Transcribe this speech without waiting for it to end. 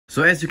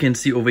So as you can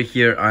see over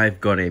here,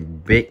 I've got a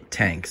big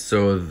tank.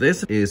 So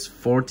this is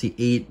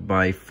 48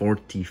 by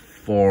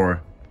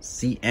 44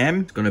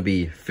 cm. It's gonna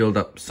be filled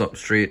up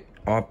substrate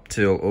up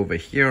till over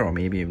here, or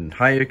maybe even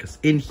higher, because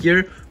in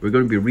here we're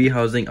going to be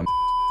rehousing a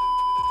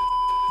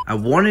I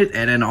won it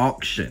at an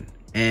auction,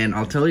 and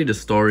I'll tell you the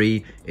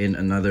story in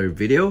another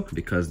video,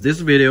 because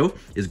this video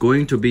is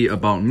going to be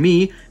about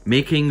me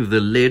making the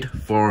lid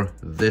for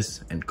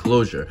this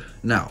enclosure.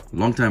 Now,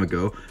 long time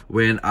ago,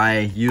 when I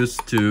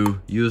used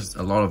to use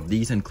a lot of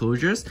these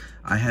enclosures,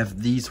 I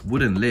have these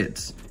wooden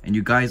lids, and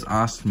you guys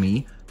asked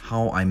me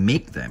how I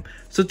make them.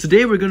 So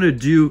today we're gonna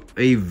do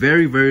a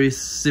very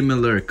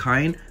similar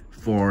kind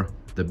for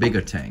the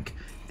bigger tank.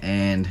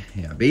 And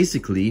yeah,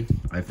 basically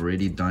I've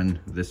already done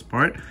this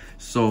part.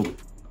 So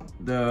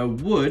the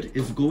wood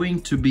is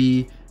going to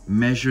be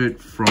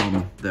measured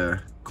from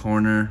the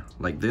corner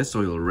like this,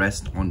 so it'll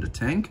rest on the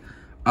tank,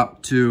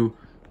 up to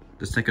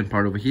the second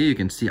part over here. You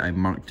can see I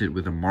marked it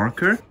with a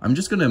marker. I'm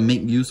just gonna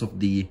make use of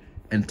the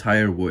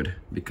entire wood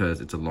because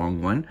it's a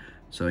long one.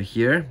 So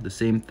here, the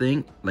same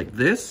thing like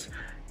this,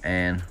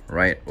 and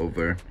right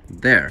over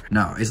there.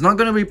 Now, it's not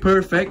gonna be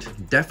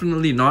perfect,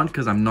 definitely not,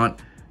 because I'm not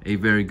a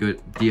very good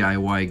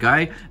DIY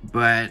guy,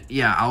 but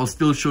yeah, I'll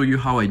still show you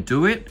how I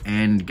do it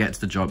and gets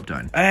the job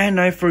done. And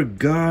I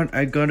forgot,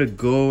 I gotta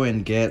go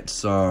and get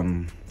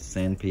some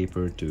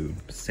sandpaper to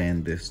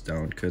sand this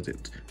down because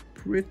it's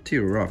pretty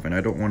rough and I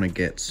don't want to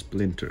get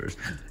splinters.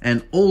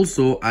 And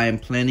also I am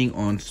planning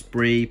on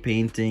spray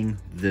painting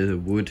the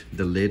wood,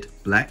 the lid,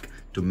 black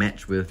to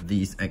match with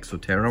these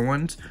Exoterra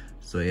ones.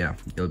 So yeah,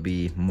 it'll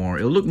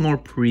look more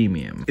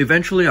premium.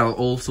 Eventually I'll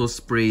also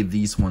spray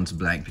these ones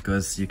black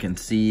because you can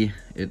see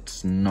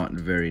it's not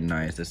very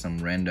nice. There's some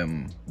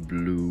random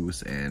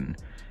blues and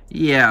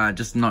yeah,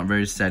 just not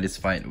very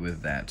satisfied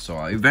with that.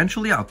 So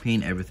eventually I'll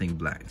paint everything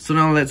black. So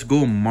now let's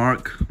go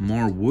mark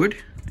more wood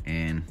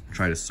and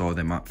try to saw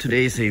them up.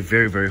 Today is a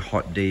very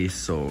hot day,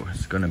 so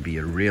it's gonna be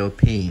a real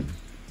pain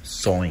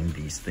sawing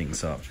these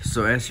things up.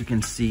 So as you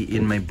can see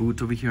in my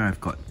booth over here, I've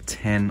got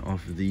 10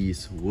 of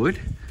these wood.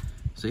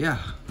 So yeah,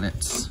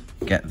 let's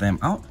get them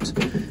out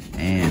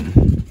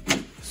and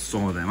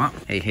saw them up.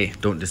 Hey,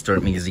 don't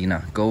disturb me,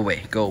 Zena. Go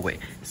away, go away.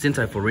 Since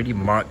I've already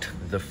marked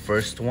the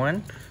first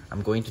one,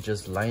 I'm going to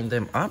just line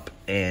them up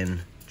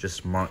and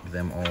just mark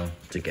them all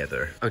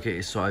together.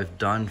 Okay, so I've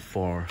done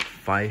for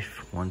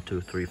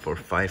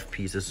 5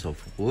 pieces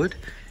of wood,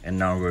 and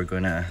now we're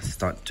gonna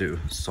start to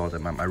saw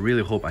them up. I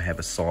really hope I have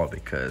a saw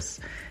because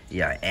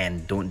yeah,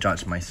 and don't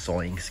judge my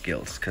sawing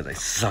skills because I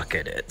suck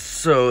at it.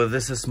 So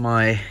this is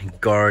my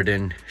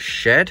garden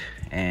shed,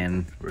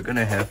 and we're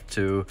gonna have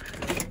to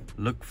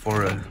look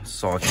for a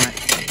saw.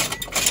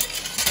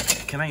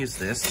 Can I use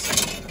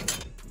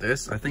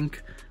this? I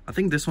think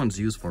this one's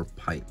used for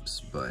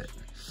pipes, but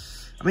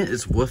I mean,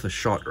 it's worth a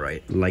shot,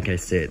 right? Like I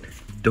said,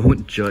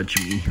 don't judge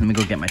me. Let me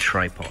go get my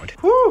tripod.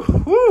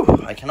 Whew,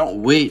 I cannot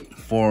wait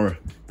for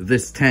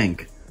this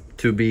tank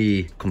to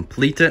be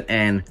completed,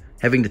 and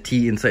having the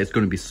tea inside is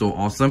going to be so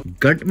awesome.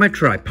 Got my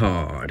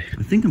tripod.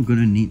 I think I'm going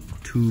to need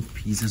 2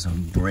 pieces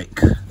of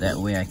brick. That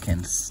way I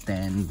can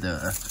stand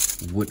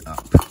the wood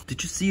up.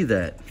 Did you see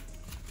that?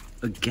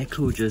 A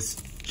gecko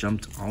just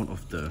jumped out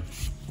of the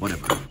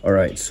whatever.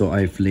 Alright, so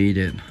I've laid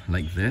it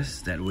like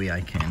this. That way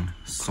I can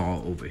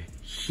saw over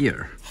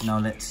here. Now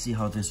let's see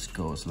how this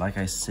goes. Like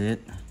I said,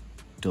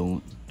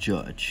 don't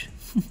judge.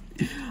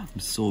 I'm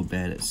so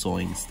bad at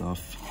sawing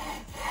stuff.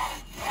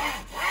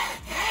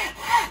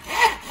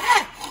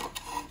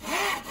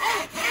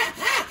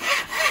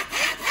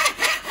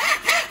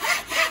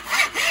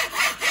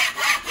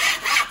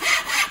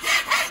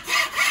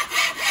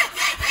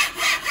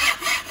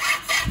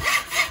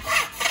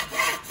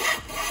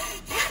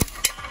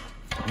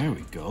 There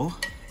we go.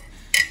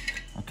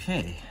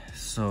 Okay,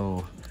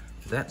 so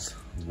that's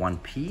one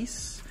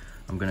piece.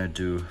 I'm gonna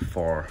do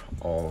for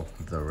all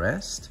the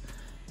rest.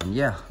 And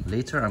yeah,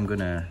 later I'm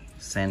gonna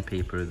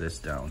sandpaper this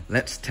down.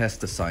 Let's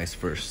test the size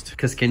first.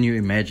 Because can you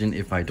imagine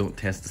if I don't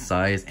test the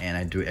size and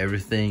I do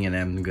everything and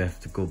I'm gonna have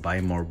to go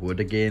buy more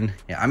wood again?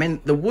 Yeah, I mean,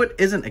 the wood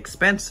isn't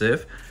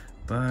expensive,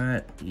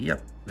 but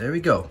yep, there we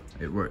go.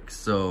 It works.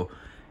 So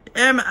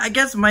I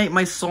guess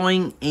my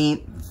sawing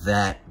ain't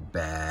that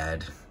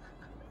bad.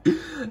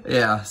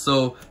 Yeah,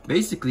 so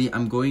basically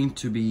I'm going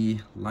to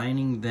be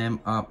lining them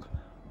up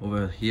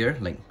over here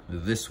like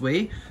this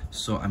way.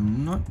 So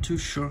I'm not too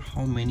sure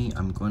how many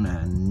I'm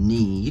gonna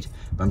need,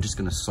 but I'm just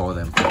gonna saw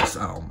them first.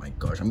 Oh my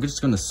gosh, I'm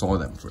just gonna saw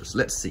them first.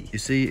 Let's see. You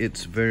see,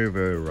 it's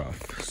very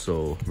rough,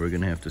 so we're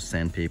gonna have to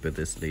sandpaper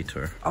this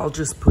later. I'll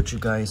just put you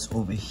guys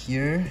over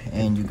here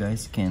and you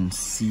guys can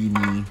see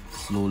me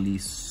slowly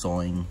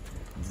sawing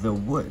the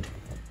wood.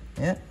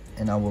 Yeah,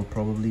 and I will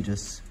probably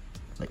just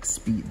like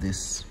speed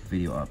this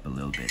video up a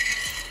little bit.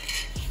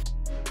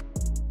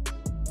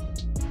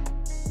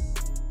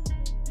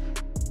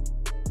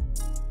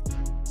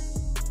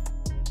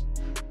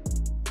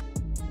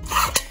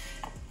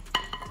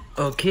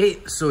 Okay,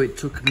 so it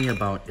took me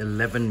about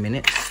 11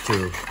 minutes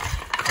to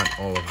cut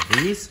all of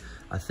these.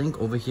 I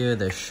think over here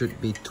there should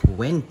be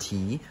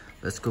 20,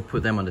 let's go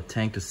put them on the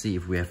tank to see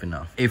if we have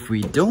enough. If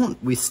we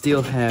don't, we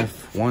still have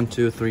 1,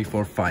 2, 3,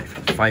 4, 5.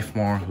 5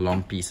 more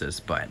long pieces,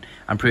 but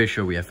I'm pretty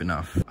sure we have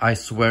enough. I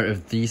swear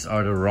if these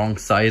are the wrong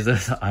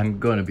sizes, I'm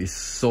gonna be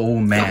so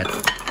mad.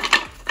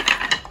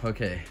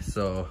 Okay,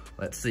 so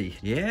let's see.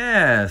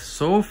 Yeah,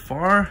 so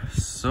far,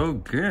 so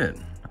good.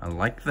 I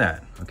like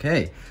that.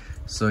 Okay,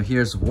 so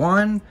here's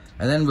one,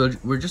 and then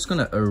we're just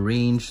gonna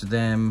arrange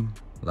them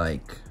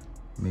like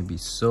maybe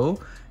so.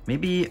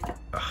 Maybe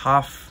a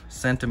 ½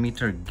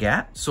 centimeter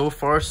gap. So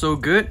far, so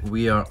good.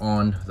 We are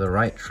on the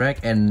right track.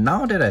 And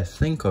now that I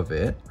think of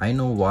it, I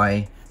know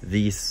why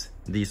these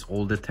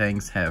older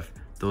tanks have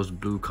those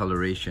blue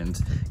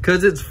colorations.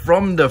 Because it's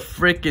from the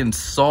freaking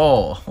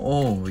saw.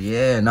 Oh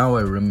yeah, now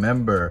I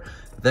remember.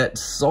 That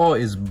saw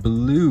is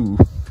blue.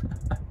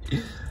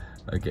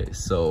 Okay,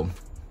 so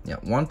yeah,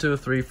 1, 2,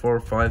 3, 4,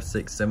 5,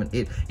 6, 7,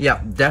 8.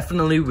 Yeah,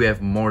 definitely we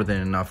have more than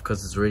enough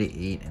because it's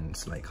already 8 and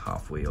it's like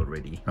halfway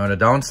already. Now the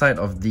downside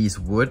of these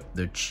wood,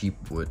 they're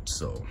cheap wood,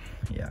 so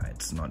yeah,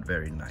 it's not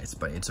very nice,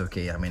 but it's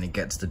okay. I mean, it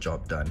gets the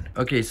job done.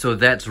 Okay, so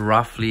that's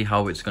roughly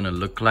how it's gonna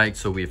look like.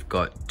 So we've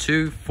got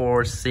 2,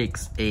 4,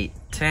 6, 8,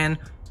 10,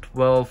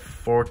 12,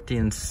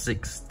 14,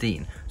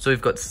 16. So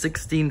we've got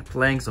 16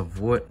 planks of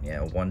wood.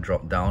 Yeah, one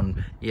drop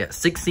down. Yeah,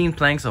 16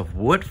 planks of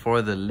wood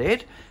for the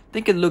lid. I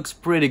think it looks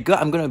pretty good.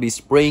 I'm gonna be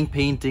spraying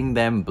painting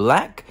them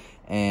black,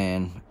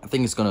 and I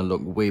think it's gonna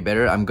look way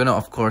better. I'm gonna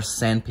of course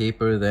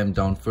sandpaper them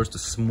down first to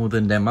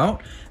smoothen them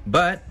out,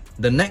 but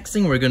the next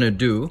thing we're gonna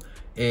do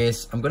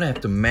is I'm gonna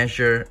have to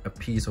measure a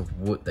piece of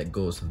wood that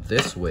goes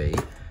this way.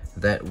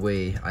 That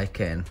way I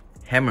can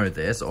hammer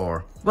this,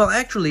 or well,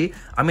 actually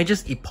I may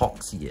just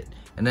epoxy it,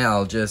 and then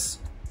I'll just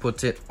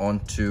put it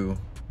onto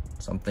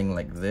something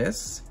like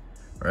this.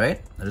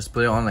 Right, I'll just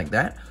put it on like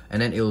that, and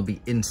then it will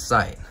be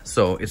inside.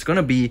 So it's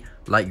gonna be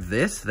like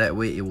this, that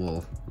way it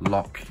will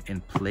lock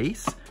in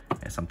place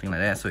and something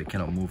like that, so it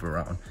cannot move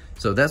around.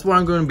 So that's what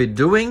I'm going to be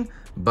doing,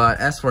 but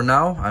as for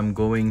now, I'm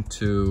going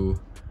to,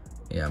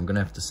 yeah, I'm gonna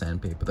have to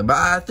sandpaper them, but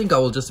I think I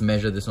will just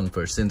measure this one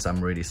first since I'm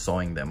already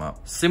sawing them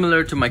up.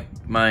 Similar to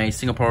my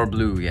Singapore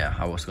blue, yeah,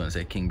 I was gonna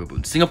say King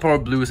Baboon. Singapore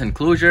blue's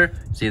enclosure,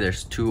 see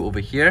there's 2 over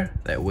here,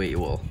 that way it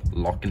will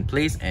lock in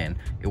place and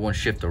it won't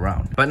shift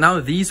around. But now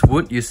these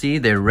wood, you see,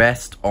 they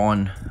rest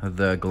on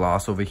the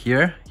glass over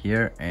here,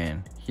 here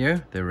and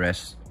here, they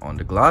rest on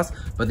the glass,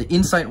 but the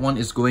inside one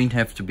is going to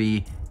have to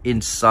be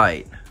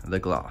inside the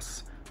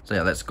glass. So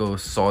yeah, let's go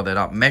saw that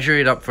up, measure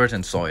it up first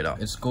and saw it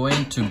up. It's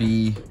going to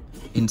be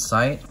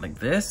inside like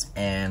this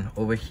and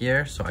over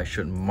here, so I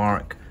should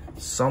mark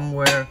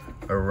somewhere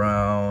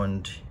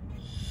around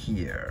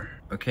here.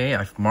 Okay,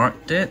 I've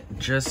marked it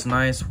just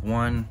nice.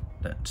 One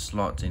that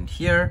slots in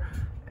here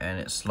and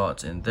it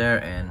slots in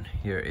there, and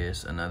here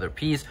is another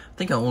piece. I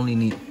think I only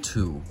need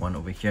 2, one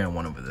over here and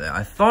one over there.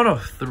 I thought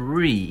of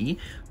 3,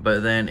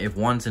 but then if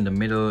one's in the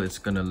middle, it's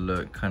gonna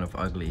look kind of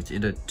ugly. It's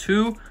either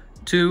 2,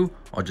 2,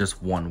 or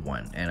just 1,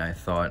 1, and I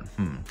thought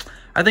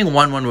I think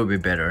 1, 1 would be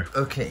better.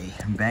 Okay,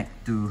 back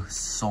to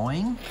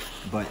sawing,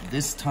 but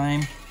this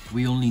time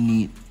we only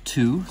need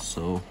 2,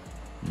 so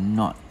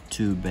not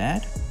too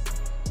bad.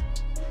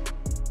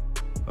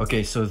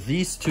 Okay, so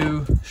these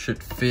 2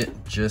 should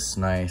fit just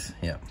nice,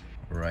 yeah,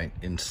 right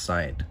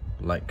inside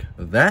like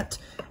that,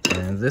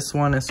 and this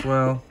one as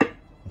well.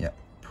 Yeah,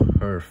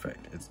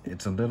 perfect.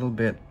 It's a little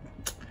bit,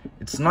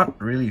 it's not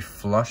really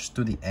flush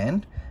to the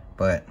end,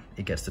 but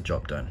it gets the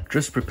job done.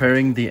 Just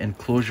preparing the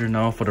enclosure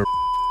now for the,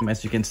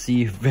 as you can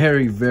see,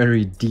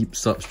 very deep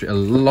substrate, a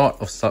lot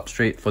of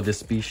substrate for this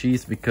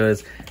species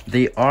because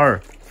they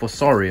are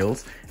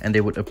fossorials and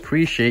they would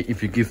appreciate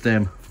if you give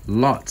them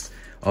lots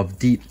of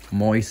deep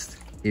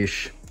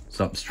moist-ish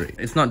substrate.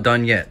 It's not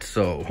done yet,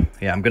 so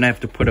yeah, I'm gonna have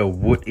to put a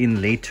wood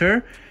in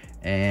later,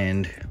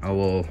 and I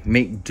will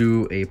make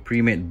do a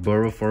pre-made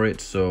burrow for it,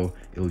 so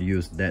it'll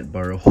use that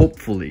burrow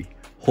hopefully.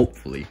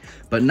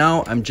 But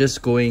now I'm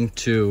just going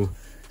to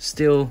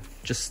still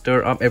just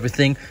stir up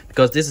everything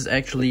because this is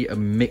actually a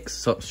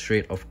mixed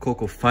substrate of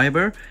cocoa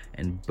fiber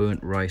and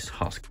burnt rice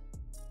husk.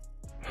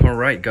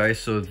 Alright guys,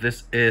 so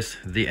this is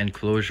the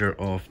enclosure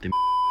of the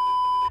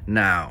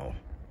now.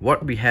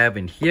 What we have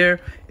in here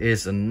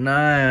is a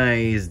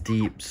nice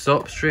deep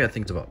substrate. I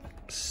think it's about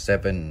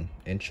 7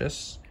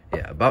 inches.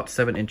 Yeah, about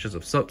 7 inches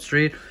of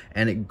substrate,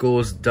 and it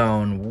goes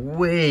down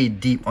way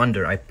deep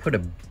under. I put a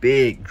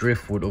big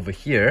driftwood over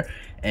here,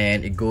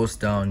 and it goes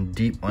down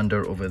deep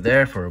under over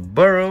there for a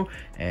burrow,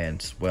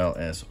 and as well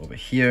as over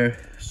here,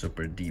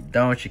 super deep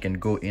down. She can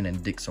go in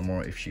and dig some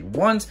more if she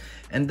wants.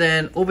 And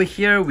then over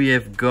here we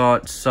have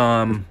got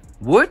some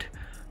wood.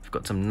 We've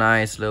got some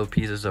nice little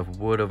pieces of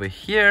wood over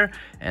here,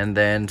 and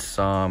then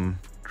some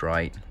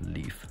dried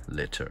leaf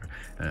litter.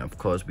 And of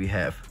course we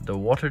have the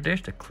water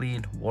dish, the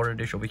clean water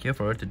dish over here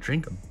for her to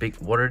drink, a big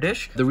water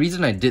dish. The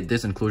reason I did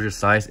this enclosure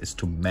size is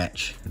to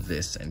match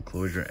this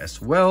enclosure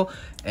as well.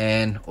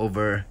 And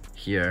over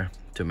here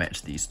to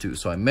match these two.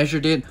 So I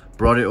measured it,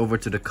 brought it over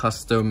to the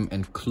custom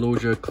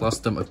enclosure,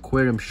 custom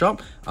aquarium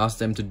shop, asked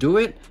them to do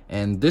it,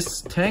 and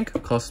this tank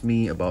cost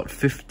me about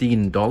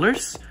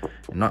 $15.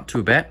 Not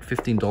too bad,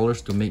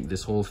 $15 to make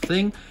this whole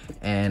thing.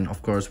 And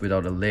of course,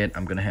 without a lid,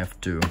 I'm gonna have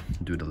to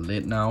do the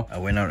lid now. I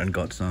went out and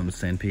got some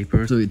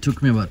sandpaper. So it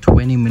took me about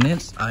 20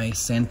 minutes. I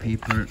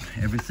sandpapered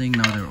everything.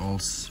 Now they're all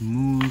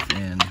smooth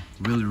and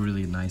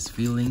really nice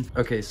feeling.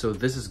 Okay, so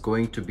this is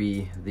going to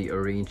be the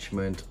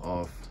arrangement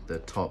of the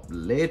top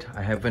lid.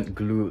 I haven't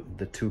glued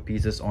the two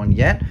pieces on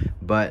yet,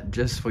 but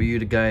just for you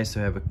guys to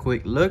have a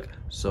quick look.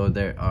 So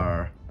there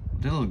are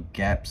little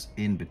gaps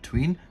in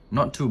between,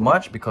 not too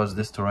much because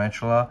this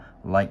tarantula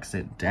likes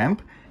it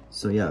damp.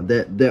 So yeah,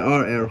 there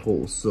are air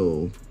holes,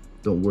 so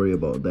don't worry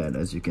about that,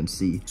 as you can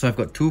see. So I've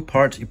got 2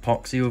 parts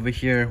epoxy over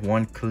here,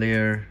 one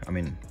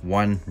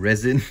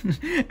resin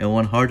and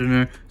one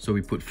hardener. So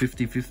we put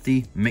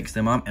 50-50, mix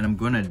them up, and I'm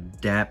gonna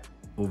dab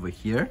over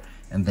here,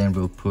 and then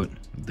we'll put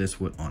this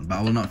wood on. But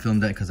I will not film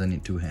that because I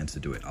need 2 hands to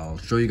do it. I'll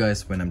show you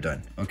guys when I'm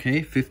done.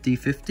 Okay,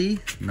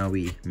 50-50. Now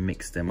we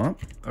mix them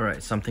up. All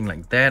right, something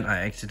like that. I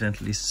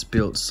accidentally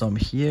spilled some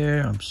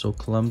here. I'm so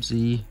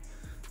clumsy.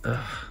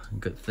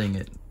 Good thing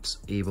it's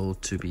able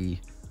to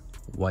be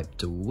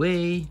wiped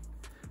away.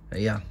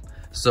 Yeah,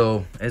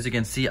 so as you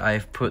can see,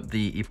 I've put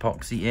the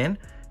epoxy in,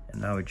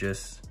 and now we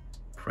just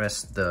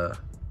press the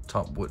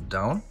top wood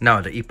down.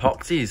 Now the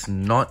epoxy is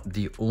not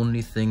the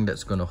only thing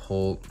that's going to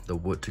hold the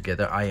wood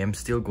together. I am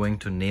still going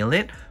to nail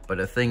it, but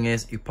the thing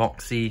is,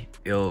 epoxy,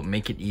 it'll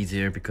make it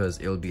easier because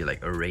it'll be like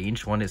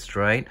arranged when it's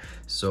dried,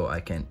 so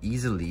I can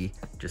easily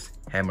just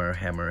hammer.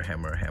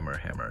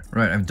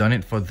 Right, I've done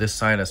it for this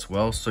side as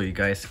well, so you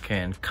guys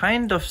can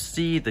kind of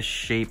see the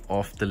shape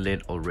of the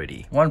lid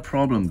already. One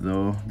problem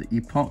though, the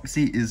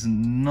epoxy is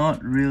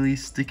not really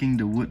sticking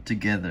the wood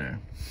together.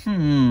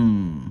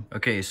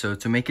 Okay, so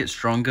to make it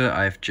stronger,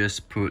 I've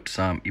just put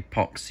some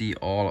epoxy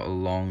all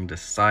along the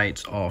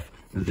sides of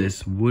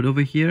this wood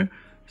over here,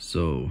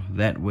 so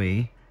that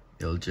way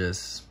it'll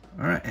just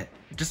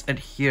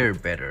adhere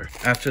better.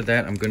 After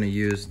that, I'm gonna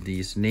use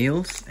these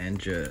nails and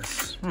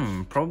just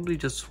probably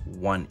just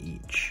 1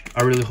 each.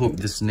 I really hope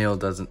this nail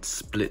doesn't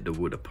split the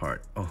wood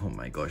apart. Oh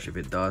my gosh, if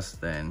it does,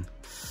 then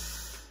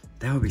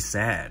that would be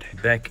sad.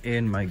 Back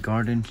in my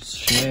garden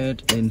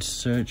shed in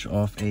search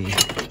of a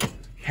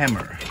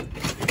hammer.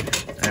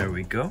 There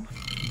we go.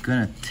 I'm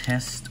gonna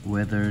test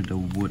whether the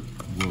wood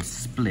will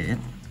split.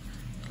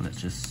 So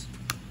let's just...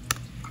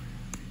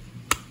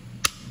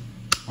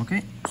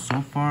 Okay,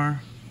 so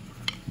far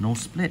no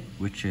split,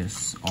 which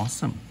is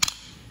awesome.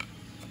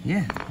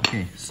 Yeah,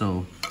 okay,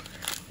 so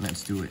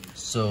let's do it.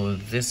 So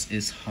this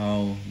is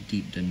how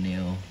deep the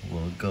nail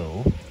will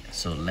go.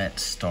 So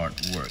let's start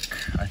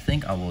work. I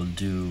think I will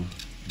do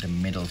the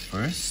middle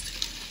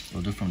first.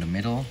 We'll do from the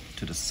middle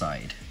to the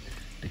side,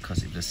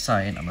 because if the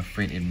side, I'm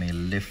afraid it may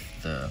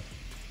lift the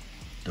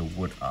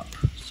wood up.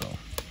 So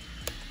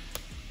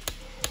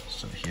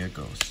here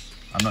goes.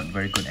 I'm not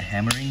very good at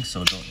hammering,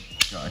 so don't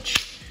judge.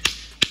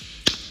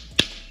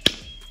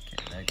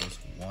 Okay, there goes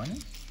 1.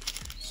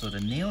 So the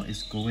nail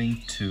is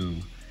going to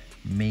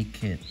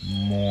make it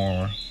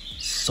more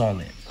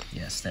solid.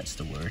 Yes, that's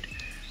the word,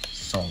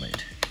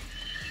 solid.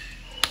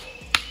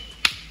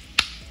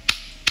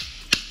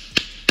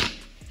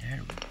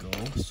 There we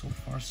go. So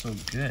far so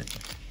good.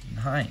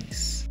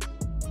 Nice.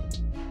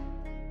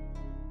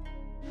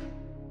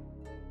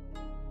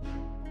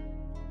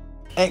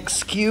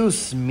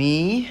 Excuse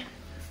me,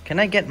 can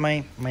I get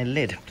my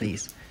lid,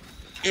 please?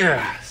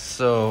 Yeah,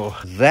 so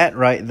that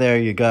right there,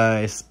 you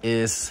guys,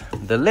 is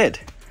the lid.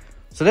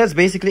 So that's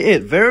basically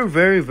it.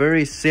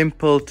 Very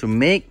simple to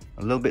make.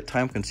 A little bit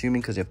time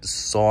consuming because you have to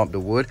saw up the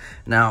wood.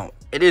 Now,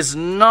 it is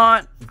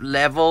not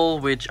level,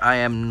 which I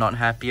am not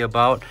happy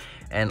about.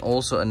 And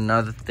also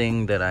another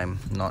thing that I'm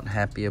not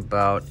happy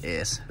about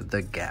is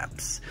the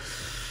gaps.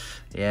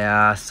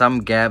 Yeah, some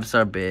gaps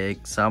are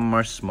big, some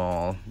are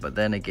small, but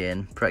then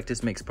again,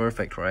 practice makes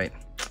perfect, right?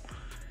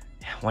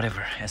 Yeah,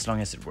 whatever, as long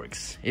as it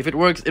works. If it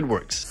works, it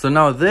works. So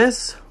now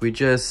this, we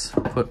just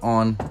put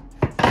on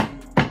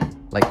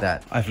like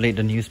that. I've laid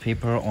the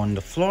newspaper on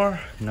the floor.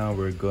 Now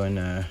we're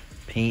gonna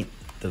paint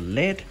the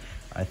lid.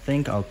 I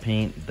think I'll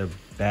paint the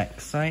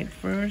back side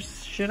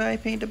first. Should I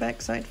paint the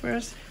back side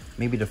first?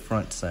 Maybe the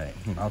front side.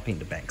 I'll paint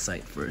the back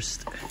side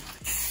first.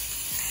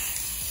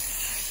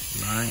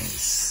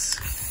 Nice.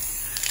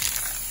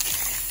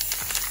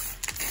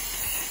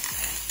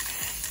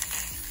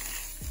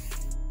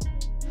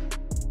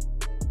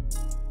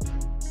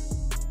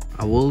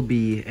 I will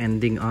be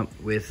ending up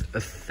with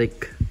a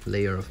thick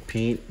layer of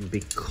paint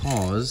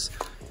because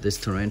this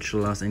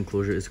tarantula's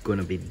enclosure is going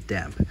to be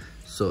damp.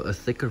 So a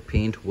thicker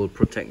paint will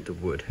protect the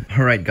wood.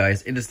 Alright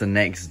guys, it is the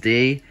next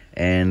day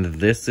and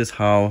this is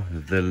how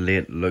the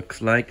lid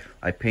looks like.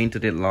 I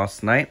painted it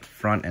last night,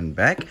 front and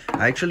back.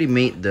 I actually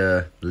made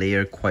the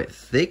layer quite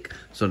thick.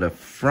 So the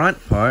front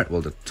part,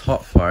 well the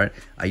top part,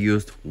 I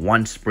used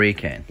 1 spray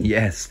can.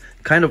 Yes,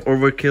 kind of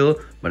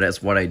overkill, but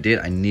that's what I did.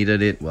 I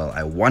needed it, well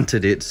I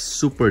wanted it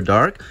super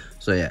dark.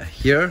 So yeah,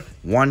 here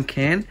 1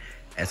 can.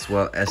 as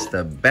well as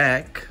the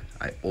back,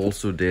 I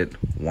also did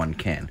 1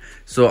 can.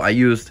 So I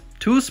used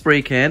 2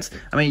 spray cans.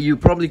 I mean, you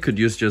probably could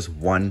use just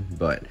 1,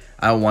 but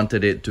I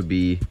wanted it to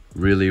be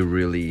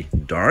really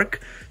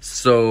dark.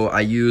 So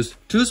I used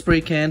 2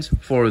 spray cans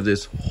for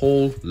this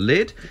whole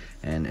lid.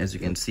 And as you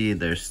can see,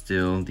 there's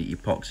still the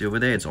epoxy over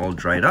there. It's all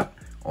dried up,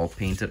 all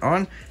painted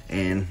on.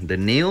 And the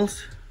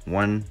nails,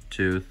 1,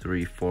 2,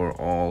 3,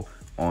 4, all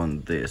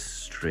on this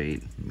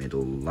straight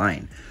middle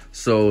line.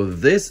 So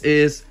this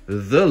is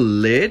the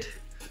lid.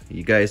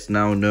 You guys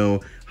now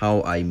know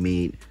how I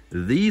made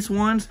these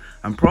ones.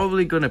 I'm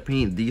probably gonna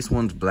paint these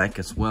ones black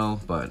as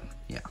well, but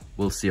yeah,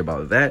 we'll see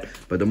about that.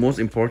 But the most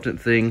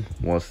important thing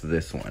was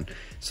this one.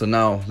 So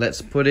now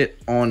let's put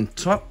it on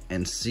top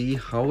and see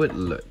how it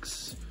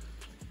looks.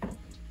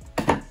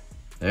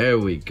 There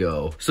we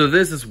go. So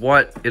this is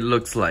what it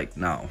looks like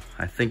now.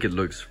 I think it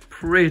looks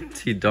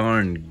pretty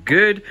darn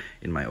good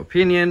in my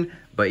opinion.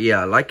 But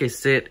yeah, like I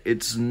said,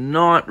 it's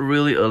not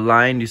really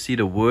aligned. You see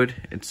the wood,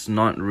 it's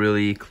not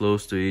really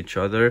close to each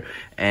other,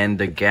 and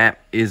the gap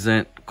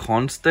isn't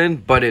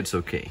constant, but it's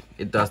okay.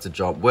 It does the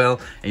job well,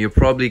 and you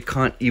probably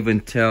can't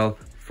even tell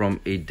from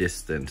a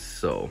distance.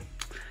 So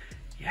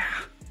yeah,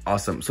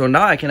 awesome. So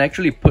now I can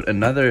actually put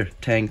another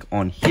tank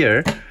on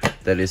here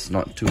that is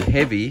not too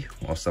heavy,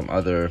 or some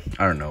other,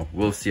 I don't know,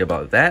 we'll see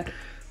about that.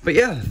 But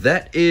yeah,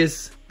 that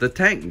is the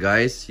tank,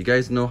 guys. You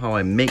guys know how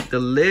I make the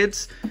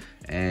lids.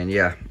 And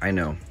yeah, I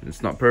know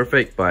it's not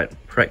perfect, but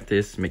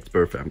practice makes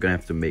perfect. I'm gonna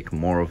have to make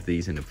more of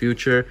these in the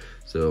future,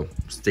 so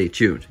stay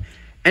tuned.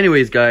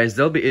 Anyways guys,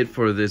 that'll be it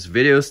for this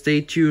video.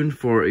 Stay tuned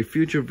for a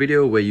future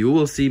video where you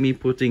will see me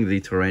putting the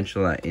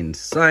tarantula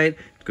inside.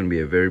 It's gonna be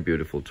a very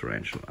beautiful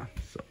tarantula.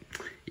 So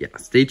yeah,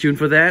 stay tuned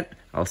for that.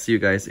 I'll see you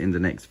guys in the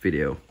next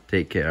video.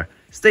 Take care,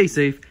 stay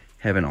safe,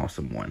 have an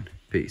awesome one.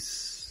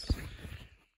 Peace.